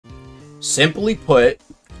Simply put,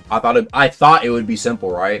 I thought it would be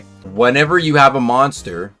simple, right? Whenever you have a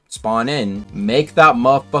monster spawn in, make that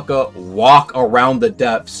motherfucker walk around the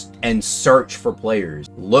depths and search for players.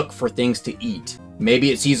 Look for things to eat.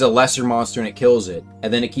 Maybe it sees a lesser monster and it kills it,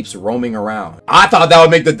 and then it keeps roaming around. I thought that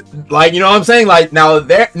would make the, like, you know what I'm saying? Like, now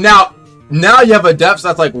you have a depths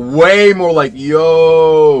that's like way more like,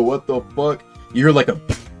 yo, what the fuck? You're like a,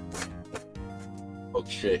 oh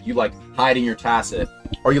shit, you like hide in your tacit,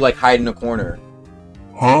 or you like hide in a corner.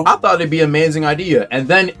 Huh? I thought it'd be an amazing idea. And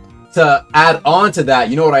then to add on to that,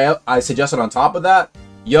 you know what I suggested on top of that?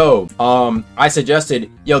 Yo, I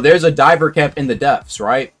suggested, yo, there's a diver camp in the depths,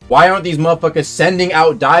 right? Why aren't these motherfuckers sending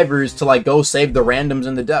out divers to like go save the randoms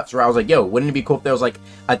in the depths? Right? I was like, yo, wouldn't it be cool if there was like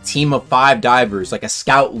a team of 5 divers, like a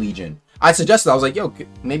scout legion? I suggested, I was like, yo,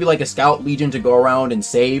 maybe like a scout legion to go around and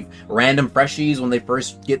save random freshies when they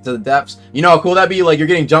first get to the depths. You know how cool that'd be? Like, you're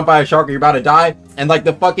getting jumped by a shark or you're about to die, and like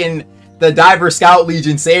the diver scout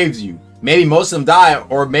legion saves you. Maybe most of them die,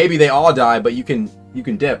 or maybe they all die, but you can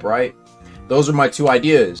dip, right? Those are my 2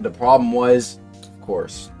 ideas. The problem was, of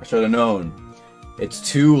course, I should have known. It's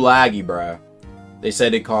too laggy, bruh. They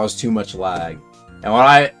said it caused too much lag.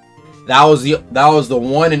 And that was the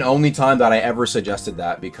one and only time that I ever suggested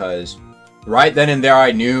that, because right then and there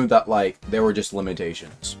I knew that like there were just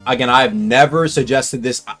limitations. Again, I've never suggested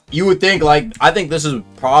this. You would think, like, I think this is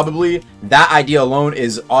probably, that idea alone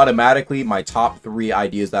is automatically my top 3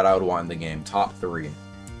 ideas that I would want in the game. Top 3.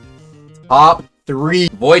 Top 3.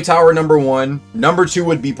 Void Tower number 1. Number 2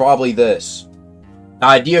 would be probably this. The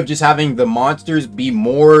idea of just having the monsters be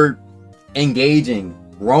more engaging,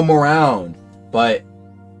 roam around, but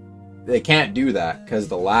they can't do that because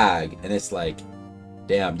the lag, and it's like,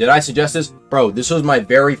 damn, did I suggest this? Bro, this was my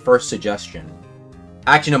very first suggestion.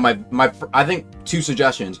 Actually, no, I think 2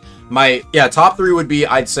 suggestions. Top 3 would be,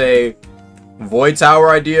 I'd say, Void Tower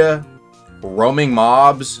idea, roaming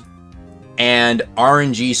mobs, and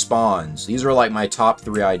RNG spawns. These are like my top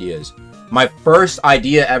 3 ideas. My first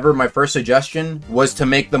idea ever, my first suggestion, was to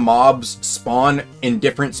make the mobs spawn in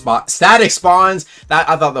different spots. Static spawns!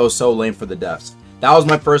 I thought that was so lame for the devs. That was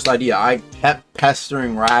my first idea. I kept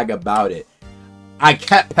pestering Rag about it. I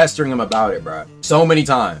kept pestering him about it, bro. So many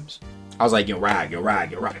times. I was like, yo, Rag.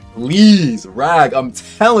 Please, Rag. I'm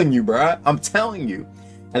telling you, bro. I'm telling you.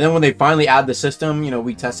 And then when they finally add the system, you know,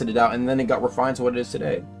 we tested it out, and then it got refined to what it is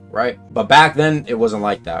today, right? But back then, it wasn't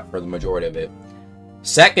like that for the majority of it.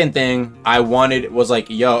 Second thing I wanted was like,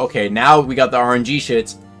 yo, okay, now we got the RNG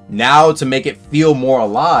shits. Now to make it feel more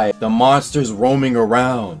alive, the monsters roaming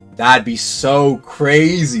around. That'd be so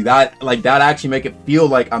crazy. That actually make it feel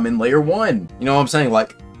like I'm in layer 1. You know what I'm saying?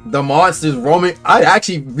 Like, the monsters roaming, I'd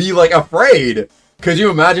actually be like afraid. Could you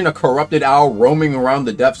imagine a corrupted owl roaming around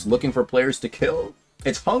the depths looking for players to kill?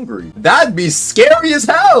 It's hungry. That'd be scary as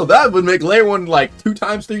hell. That would make layer 1 like 2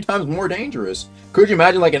 times, 3 times more dangerous. Could you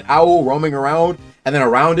imagine like an owl roaming around, and then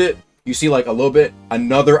around it, you see like a little bit,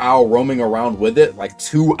 another owl roaming around with it, like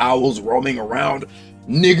 2 owls roaming around.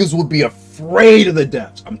 Niggas would be afraid of the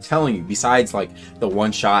depths. I'm telling you, besides like the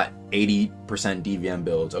one-shot 80% DVM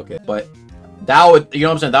builds, okay. But that would, you know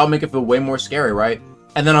what I'm saying, that would make it feel way more scary, right?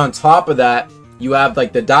 And then on top of that, you have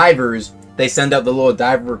like the divers. They send out the little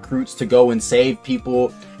diver recruits to go and save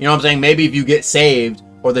people. You know what I'm saying? Maybe if you get saved,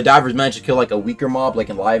 or the divers manage to kill like a weaker mob, like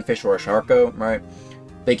a lionfish or a sharko, right?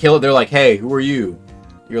 They kill it, they're like, hey, who are you?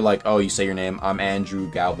 You're like, oh, you say your name, I'm Andrew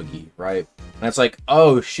Galvagi, right? And it's like,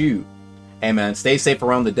 oh, shoot. Hey, man, stay safe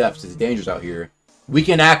around the depths. It's dangerous out here. We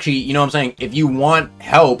can actually, you know what I'm saying? If you want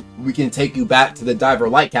help, we can take you back to the Diver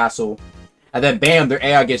Light Castle. And then, bam, their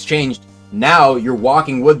AI gets changed. Now, you're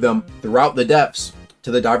walking with them throughout the depths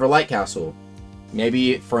to the Diver Light Castle.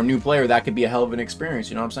 Maybe for a new player, that could be a hell of an experience,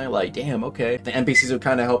 you know what I'm saying? Like, damn, okay. The NPCs are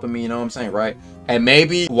kind of helping me, you know what I'm saying, right? And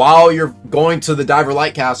maybe while you're going to the Diver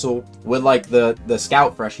Light Castle with, like, the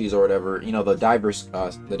scout freshies or whatever, you know, the diver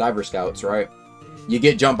scouts, right? You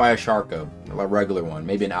get jumped by a sharko, a regular one,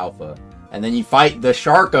 maybe an alpha. And then you fight the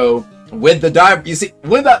sharko with the diver. You see,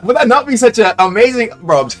 would that not be such an amazing...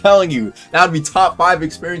 Bro, I'm telling you, that would be top 5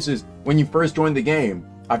 experiences when you first joined the game.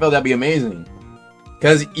 I felt that'd be amazing.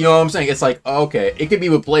 Because, you know what I'm saying? It's like, okay, it could be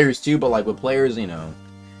with players too, but like with players, you know,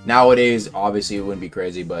 nowadays, obviously it wouldn't be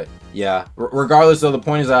crazy, but yeah. Regardless, though, the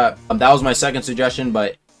point is that that was my second suggestion,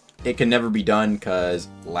 but it can never be done because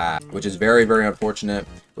lag, which is very, very unfortunate,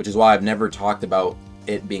 which is why I've never talked about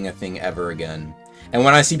it being a thing ever again. And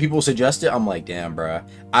when I see people suggest it, I'm like, damn, bruh,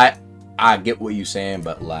 I get what you're saying,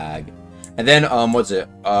 but lag. And then, what's it?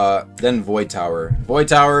 Then Void Tower. Void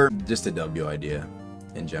Tower, just a W idea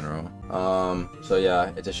in general. So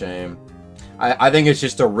yeah, it's a shame. I think it's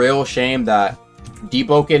just a real shame that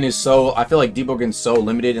Deepwoken is so, I feel like Deepwoken is so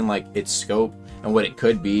limited in like its scope and what it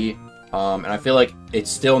could be. And I feel like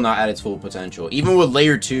it's still not at its full potential. Even with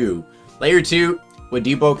Layer 2. Layer 2 with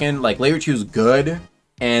Deepwoken, like Layer 2 is good.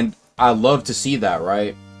 And I love to see that,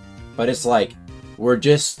 right? But it's like,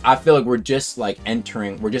 I feel like we're just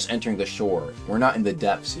entering the shore. We're not in the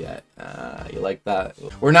depths yet. You like that?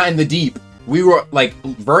 We're not in the deep. We were like,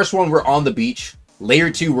 verse 1, we're on the beach.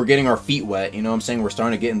 Layer 2, we're getting our feet wet. You know what I'm saying? We're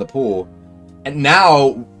starting to get in the pool. And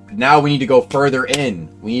now we need to go further in.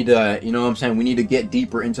 We need to, you know what I'm saying? We need to get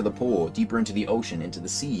deeper into the pool, deeper into the ocean, into the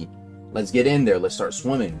sea. Let's get in there. Let's start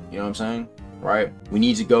swimming. You know what I'm saying? Right? We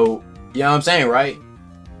need to go, you know what I'm saying? Right?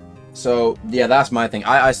 So, yeah, that's my thing.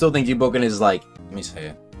 I still think Deepwoken is like, let me say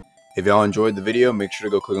it. If y'all enjoyed the video, make sure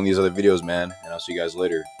to go click on these other videos, man. And I'll see you guys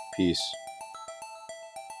later. Peace.